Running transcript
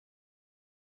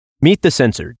Meet the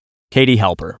Censored, Katie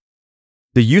Halper.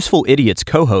 The Useful Idiots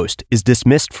co-host is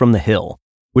dismissed from The Hill,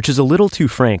 which is a little too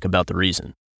frank about the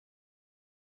reason.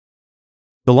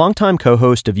 The longtime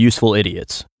co-host of Useful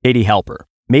Idiots, Katie Halper,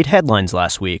 made headlines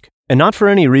last week, and not for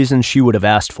any reason she would have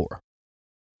asked for.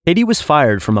 Katie was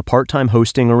fired from a part-time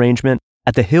hosting arrangement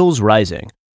at The Hill's Rising,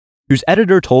 whose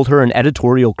editor told her an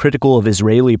editorial critical of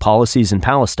Israeli policies in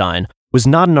Palestine was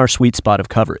not in our sweet spot of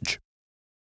coverage.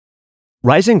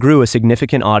 Rising grew a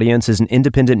significant audience as an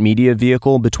independent media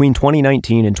vehicle between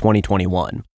 2019 and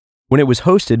 2021, when it was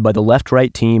hosted by the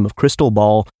left-right team of Crystal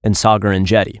Ball and Sagar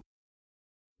Enjeti.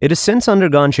 It has since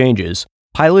undergone changes,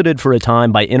 piloted for a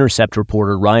time by Intercept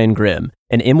reporter Ryan Grimm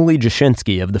and Emily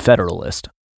Jashinsky of The Federalist,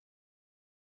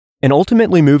 and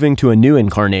ultimately moving to a new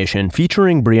incarnation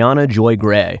featuring Brianna Joy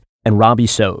Gray and Robbie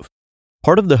Sove.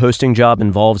 Part of the hosting job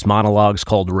involves monologues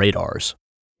called radars.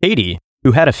 Katie,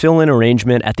 who had a fill-in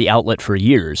arrangement at the outlet for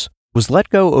years, was let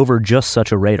go over just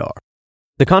such a radar.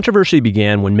 The controversy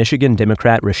began when Michigan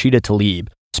Democrat Rashida Tlaib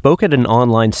spoke at an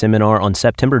online seminar on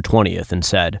September 20th and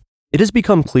said, "It has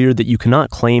become clear that you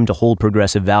cannot claim to hold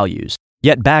progressive values,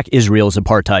 yet back Israel's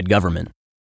apartheid government."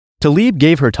 Tlaib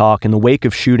gave her talk in the wake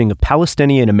of shooting of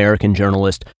Palestinian-American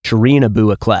journalist Shireen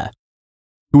Abu Akleh,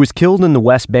 who was killed in the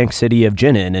West Bank city of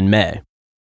Jenin in May.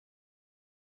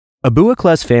 Abu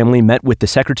Akleh's family met with the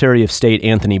Secretary of State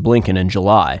Anthony Blinken in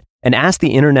July and asked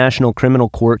the International Criminal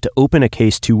Court to open a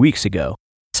case 2 weeks ago,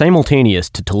 simultaneous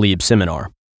to Tlaib's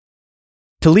seminar.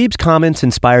 Tlaib's comments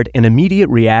inspired an immediate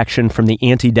reaction from the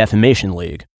Anti-Defamation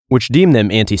League, which deemed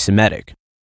them anti-Semitic.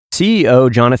 CEO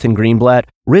Jonathan Greenblatt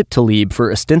ripped Tlaib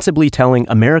for ostensibly telling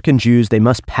American Jews they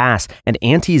must pass an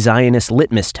anti-Zionist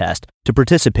litmus test to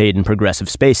participate in progressive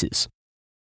spaces.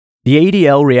 The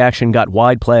ADL reaction got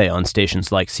wide play on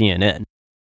stations like CNN.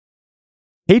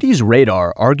 Katie's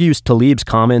radar argues Tlaib's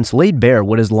comments laid bare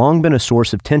what has long been a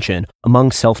source of tension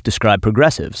among self-described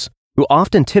progressives, who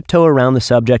often tiptoe around the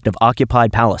subject of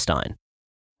occupied Palestine.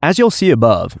 As you'll see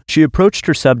above, she approached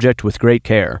her subject with great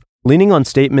care, leaning on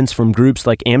statements from groups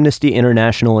like Amnesty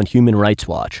International and Human Rights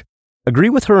Watch. Agree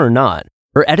with her or not,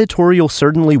 her editorial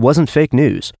certainly wasn't fake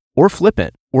news, or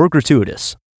flippant, or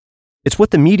gratuitous. It's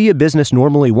what the media business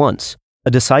normally wants,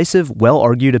 a decisive,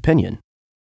 well-argued opinion.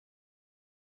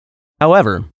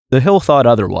 However, The Hill thought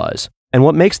otherwise, and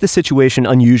what makes the situation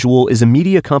unusual is a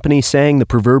media company saying the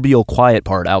proverbial quiet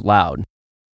part out loud.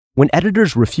 When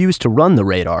editors refused to run the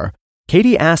radar,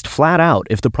 Katie asked flat out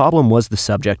if the problem was the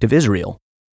subject of Israel.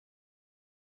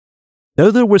 Though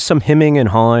there was some hemming and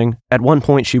hawing, at one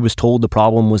point she was told the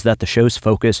problem was that the show's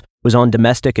focus was on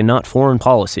domestic and not foreign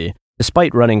policy,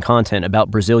 despite running content about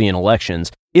Brazilian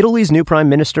elections, Italy's new prime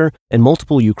minister, and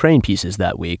multiple Ukraine pieces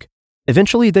that week.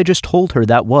 Eventually, they just told her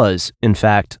that was, in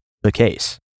fact, the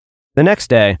case. The next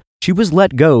day, she was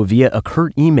let go via a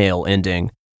curt email ending,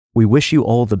 "We wish you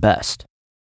all the best."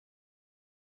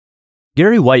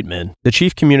 Gary Whiteman, the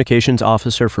chief communications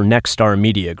officer for Nexstar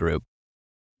Media Group,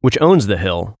 which owns The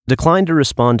Hill, declined to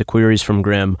respond to queries from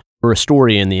Grimm for a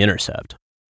story in The Intercept.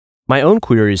 My own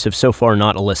queries have so far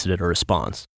not elicited a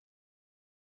response.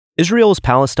 Israel's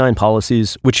Palestine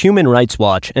policies, which Human Rights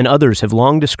Watch and others have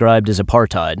long described as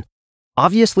apartheid,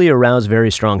 obviously arouse very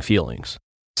strong feelings.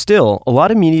 Still, a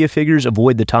lot of media figures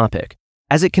avoid the topic,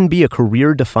 as it can be a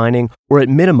career-defining or at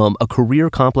minimum a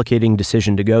career-complicating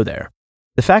decision to go there.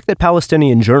 The fact that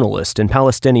Palestinian journalists and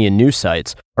Palestinian news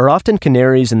sites are often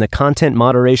canaries in the content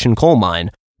moderation coal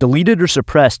mine, deleted or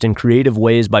suppressed in creative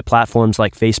ways by platforms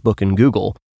like Facebook and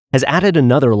Google, has added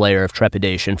another layer of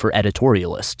trepidation for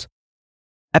editorialists.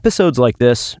 Episodes like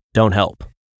this don't help.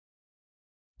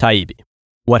 Taibbi.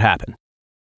 What happened?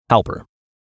 Halper.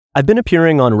 I've been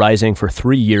appearing on Rising for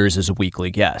 3 years as a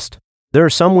weekly guest. There are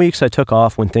some weeks I took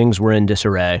off when things were in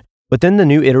disarray, but then the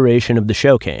new iteration of the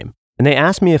show came, and they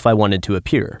asked me if I wanted to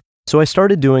appear, so I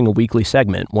started doing a weekly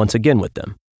segment once again with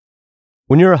them.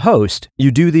 When you're a host,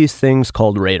 you do these things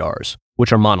called radars,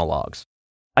 which are monologues.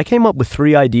 I came up with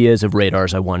 3 ideas of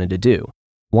radars I wanted to do.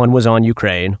 One was on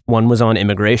Ukraine, one was on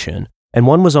immigration, and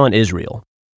one was on Israel.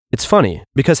 It's funny,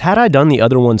 because had I done the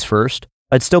other ones first,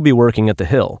 I'd still be working at The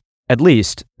Hill, at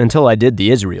least until I did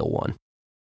the Israel one.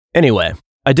 Anyway,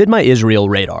 I did my Israel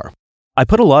radar. I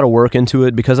put a lot of work into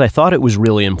it because I thought it was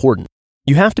really important.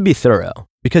 You have to be thorough,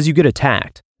 because you get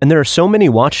attacked, and there are so many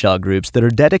watchdog groups that are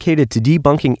dedicated to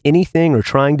debunking anything or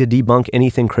trying to debunk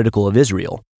anything critical of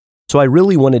Israel. So I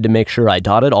really wanted to make sure I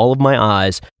dotted all of my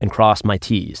I's and crossed my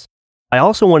T's. I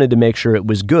also wanted to make sure it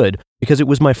was good because it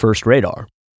was my first radar.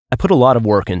 I put a lot of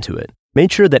work into it,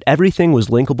 made sure that everything was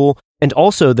linkable, and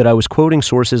also that I was quoting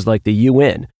sources like the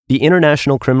UN, the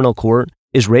International Criminal Court,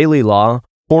 Israeli law,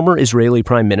 former Israeli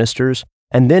prime ministers,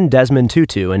 and then Desmond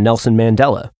Tutu and Nelson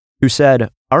Mandela, who said,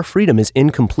 "Our freedom is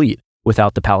incomplete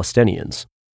without the Palestinians."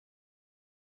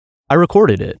 I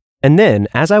recorded it, and then,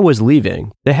 as I was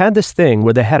leaving, they had this thing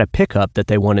where they had a pickup that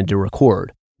they wanted to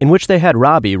record, in which they had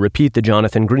Robbie repeat the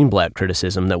Jonathan Greenblatt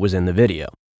criticism that was in the video.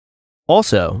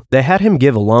 Also, they had him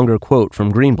give a longer quote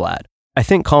from Greenblatt, I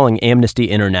think calling Amnesty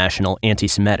International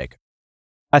anti-Semitic.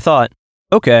 I thought,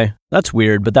 okay, that's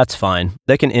weird, but that's fine.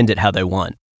 They can end it how they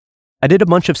want. I did a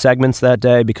bunch of segments that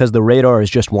day because the radar is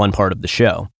just one part of the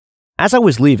show. As I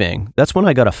was leaving, that's when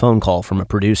I got a phone call from a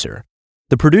producer.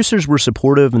 The producers were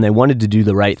supportive and they wanted to do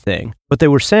the right thing, but they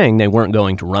were saying they weren't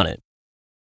going to run it.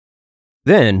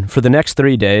 Then, for the next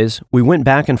 3 days, we went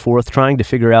back and forth trying to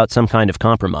figure out some kind of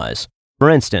compromise. For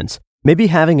instance, maybe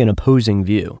having an opposing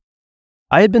view.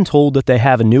 I had been told that they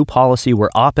have a new policy where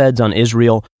op-eds on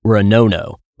Israel were a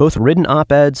no-no, both written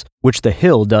op-eds, which The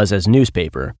Hill does as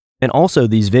newspaper, and also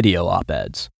these video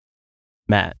op-eds.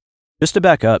 Matt, just to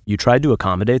back up, you tried to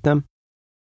accommodate them?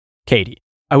 Katie,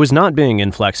 I was not being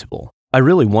inflexible. I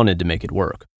really wanted to make it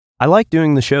work. I like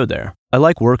doing the show there. I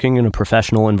like working in a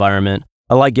professional environment.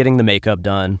 I like getting the makeup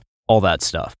done, all that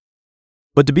stuff.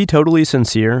 But to be totally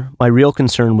sincere, my real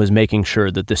concern was making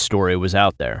sure that this story was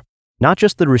out there. Not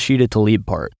just the Rashida Tlaib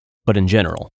part, but in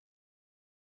general.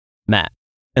 Matt,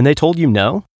 and they told you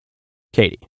no?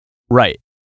 Katie, right.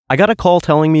 I got a call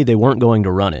telling me they weren't going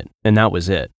to run it, and that was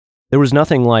it. There was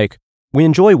nothing like, we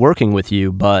enjoy working with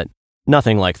you, but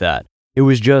nothing like that. It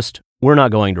was just, we're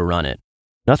not going to run it.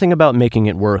 Nothing about making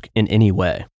it work in any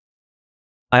way.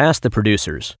 I asked the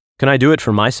producers, can I do it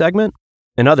for my segment?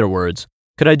 In other words,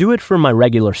 could I do it for my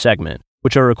regular segment,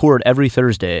 which I record every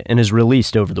Thursday and is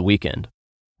released over the weekend?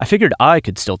 I figured I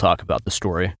could still talk about the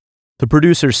story. The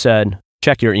producers said,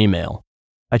 check your email.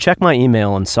 I checked my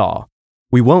email and saw,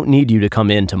 we won't need you to come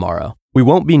in tomorrow. We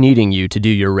won't be needing you to do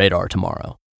your radar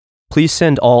tomorrow. Please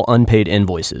send all unpaid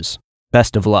invoices.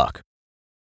 Best of luck.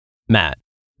 Matt,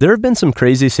 there have been some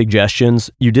crazy suggestions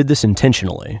you did this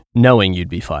intentionally, knowing you'd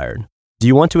be fired. Do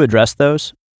you want to address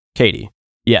those? Katie,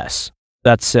 yes,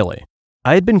 that's silly.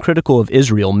 I had been critical of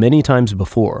Israel many times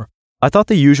before. I thought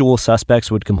the usual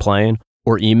suspects would complain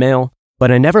or email,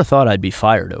 but I never thought I'd be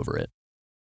fired over it.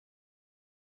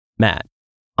 Matt,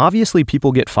 obviously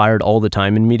people get fired all the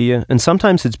time in media, and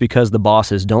sometimes it's because the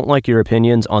bosses don't like your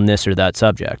opinions on this or that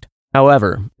subject.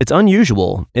 However, it's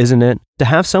unusual, isn't it, to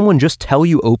have someone just tell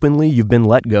you openly you've been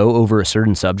let go over a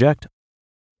certain subject?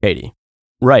 Katie,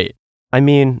 right. I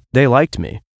mean, they liked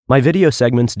me. My video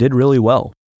segments did really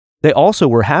well. They also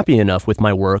were happy enough with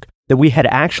my work that we had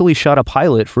actually shot a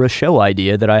pilot for a show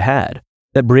idea that I had,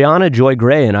 that Brianna Joy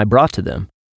Gray and I brought to them,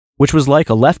 which was like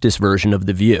a leftist version of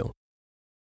The View.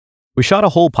 We shot a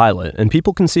whole pilot, and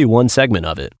people can see one segment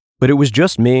of it, but it was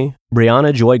just me,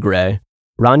 Brianna Joy Gray,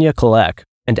 Rania Kalek,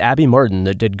 and Abby Martin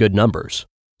that did good numbers.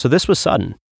 So this was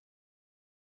sudden.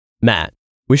 Matt,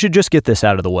 we should just get this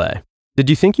out of the way. Did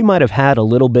you think you might have had a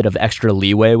little bit of extra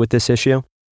leeway with this issue?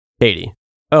 Katie,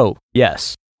 oh,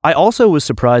 yes. I also was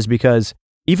surprised because,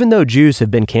 even though Jews have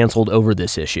been canceled over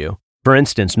this issue, for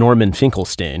instance, Norman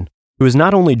Finkelstein, who is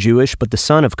not only Jewish but the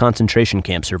son of concentration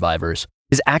camp survivors,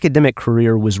 his academic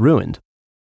career was ruined.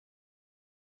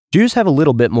 Jews have a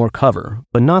little bit more cover,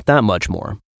 but not that much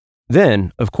more.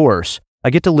 Then, of course, I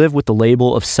get to live with the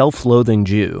label of self-loathing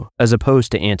Jew as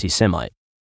opposed to anti-Semite.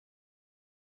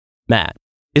 Matt,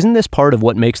 isn't this part of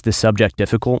what makes this subject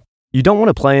difficult? You don't want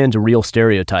to play into real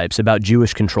stereotypes about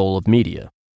Jewish control of media.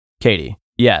 Katie,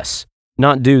 yes,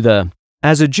 not do the,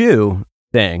 as a Jew,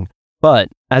 thing, but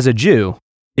as a Jew,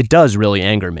 it does really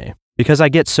anger me, because I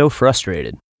get so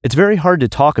frustrated. It's very hard to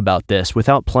talk about this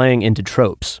without playing into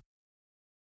tropes.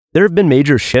 There have been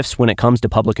major shifts when it comes to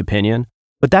public opinion,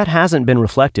 but that hasn't been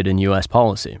reflected in U.S.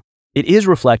 policy. It is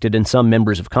reflected in some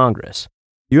members of Congress.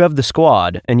 You have the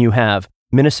Squad, and you have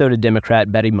Minnesota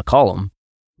Democrat Betty McCollum,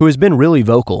 who has been really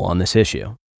vocal on this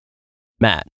issue.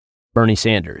 Matt, Bernie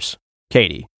Sanders,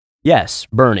 Katie, yes,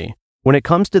 Bernie, when it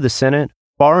comes to the Senate,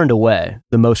 far and away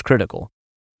the most critical.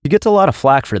 He gets a lot of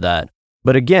flack for that,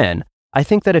 but again, I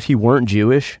think that if he weren't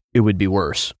Jewish, it would be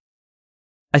worse.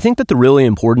 I think that the really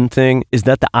important thing is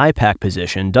that the IPAC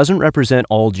position doesn't represent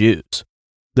all Jews.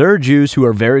 There are Jews who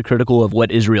are very critical of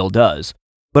what Israel does,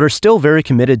 but are still very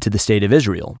committed to the state of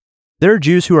Israel. There are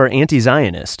Jews who are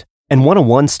anti-Zionist and want a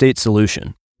one-state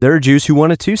solution. There are Jews who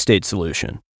want a two-state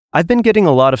solution. I've been getting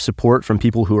a lot of support from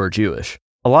people who are Jewish.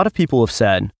 A lot of people have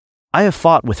said, I have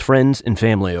fought with friends and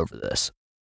family over this.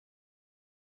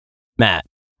 Matt,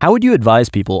 how would you advise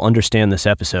people understand this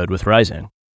episode with Rising?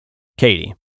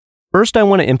 Katie, first I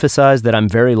want to emphasize that I'm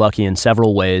very lucky in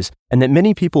several ways and that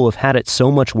many people have had it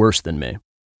so much worse than me.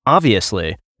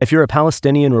 Obviously, If you're a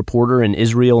Palestinian reporter in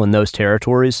Israel and those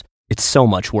territories, it's so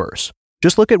much worse.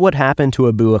 Just look at what happened to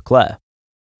Abu Akleh.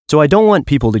 So I don't want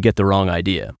people to get the wrong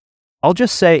idea. I'll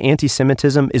just say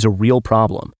anti-Semitism is a real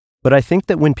problem, but I think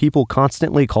that when people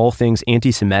constantly call things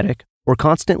anti-Semitic or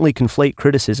constantly conflate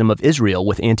criticism of Israel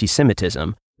with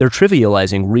anti-Semitism, they're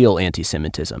trivializing real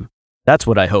anti-Semitism. That's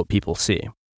what I hope people see.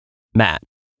 Matt.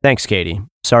 Thanks, Katie.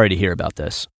 Sorry to hear about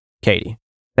this. Katie.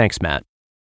 Thanks, Matt.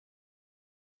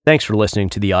 Thanks for listening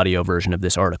to the audio version of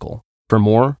this article. For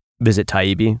more, visit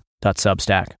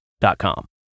taibbi.substack.com.